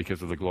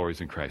because of the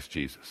glories in Christ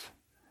Jesus.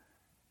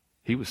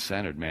 He was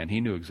centered, man. He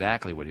knew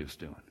exactly what he was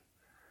doing.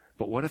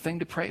 But what a thing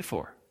to pray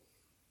for.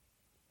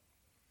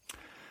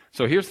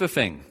 So here's the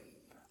thing.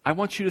 I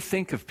want you to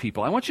think of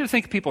people. I want you to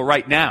think of people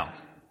right now.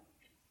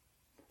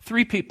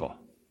 3 people.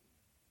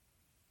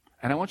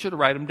 And I want you to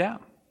write them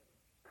down.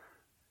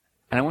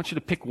 And I want you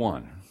to pick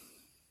one.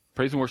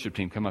 Praise and worship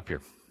team, come up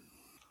here.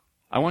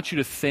 I want you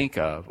to think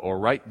of or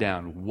write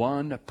down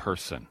one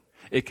person.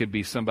 It could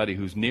be somebody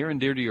who's near and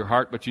dear to your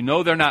heart, but you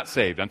know they're not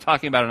saved. I'm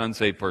talking about an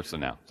unsaved person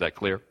now. Is that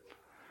clear?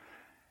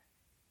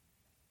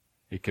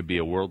 It could be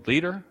a world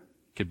leader.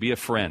 It could be a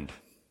friend.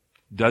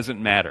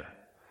 Doesn't matter.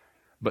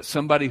 But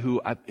somebody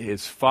who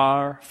is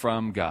far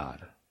from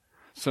God.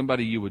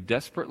 Somebody you would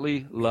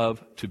desperately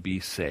love to be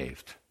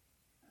saved.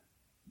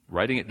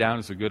 Writing it down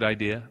is a good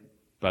idea.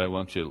 But I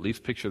want you to at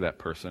least picture that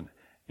person.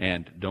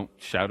 And don't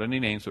shout any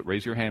names, but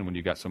raise your hand when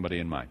you got somebody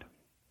in mind.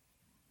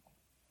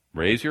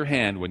 Raise your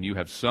hand when you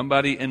have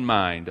somebody in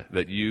mind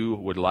that you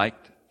would like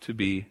to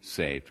be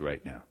saved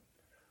right now.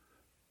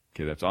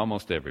 Okay, that's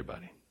almost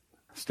everybody.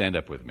 Stand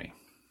up with me.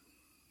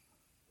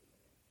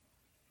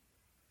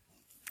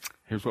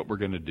 Here's what we're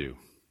going to do.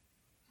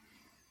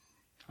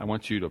 I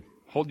want you to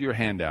hold your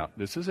hand out.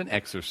 This is an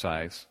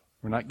exercise.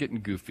 We're not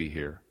getting goofy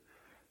here.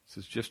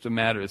 This is just a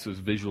matter, this is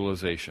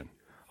visualization.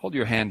 Hold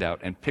your hand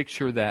out and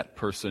picture that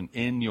person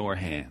in your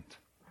hand.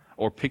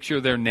 Or picture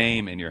their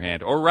name in your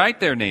hand. Or write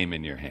their name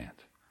in your hand.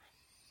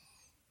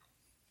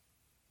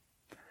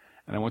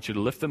 And I want you to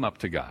lift them up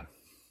to God.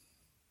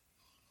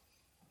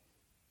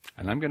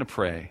 And I'm going to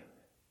pray.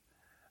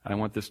 And I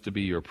want this to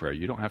be your prayer.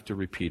 You don't have to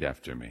repeat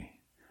after me.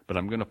 But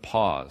I'm going to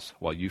pause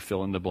while you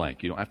fill in the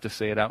blank. You don't have to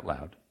say it out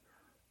loud.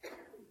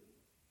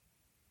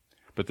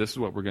 But this is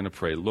what we're going to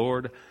pray.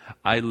 Lord,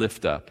 I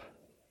lift up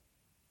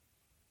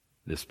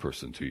this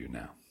person to you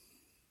now.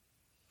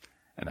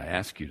 And I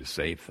ask you to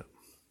save them.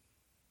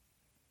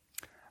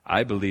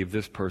 I believe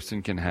this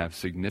person can have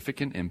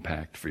significant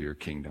impact for your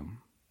kingdom.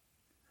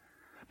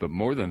 But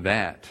more than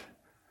that,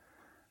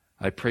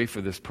 I pray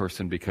for this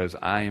person because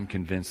I am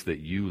convinced that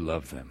you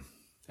love them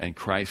and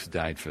Christ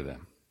died for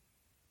them.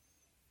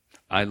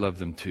 I love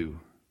them too.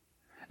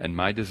 And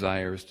my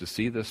desire is to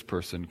see this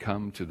person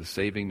come to the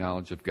saving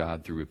knowledge of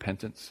God through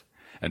repentance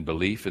and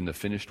belief in the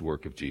finished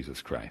work of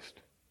Jesus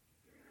Christ.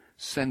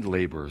 Send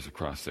laborers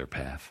across their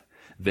path.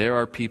 There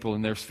are people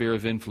in their sphere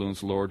of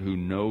influence, Lord, who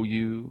know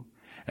you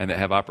and that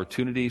have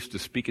opportunities to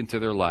speak into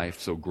their life,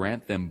 so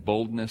grant them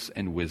boldness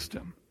and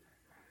wisdom.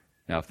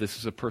 Now, if this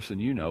is a person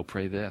you know,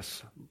 pray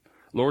this.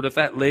 Lord, if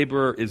that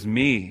laborer is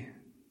me,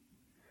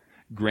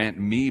 grant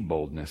me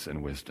boldness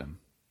and wisdom,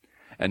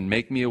 and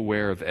make me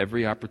aware of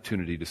every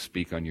opportunity to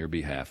speak on your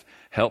behalf.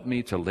 Help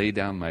me to lay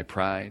down my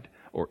pride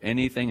or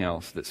anything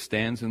else that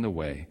stands in the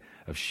way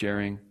of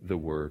sharing the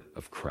word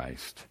of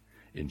Christ.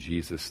 In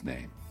Jesus'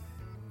 name,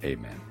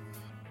 amen.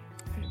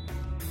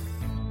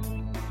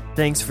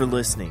 Thanks for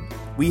listening.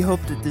 We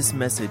hope that this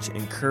message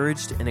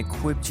encouraged and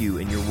equipped you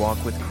in your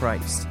walk with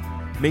Christ.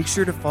 Make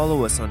sure to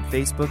follow us on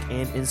Facebook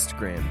and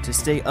Instagram to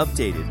stay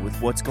updated with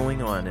what's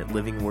going on at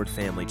Living Word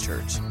Family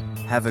Church.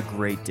 Have a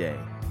great day.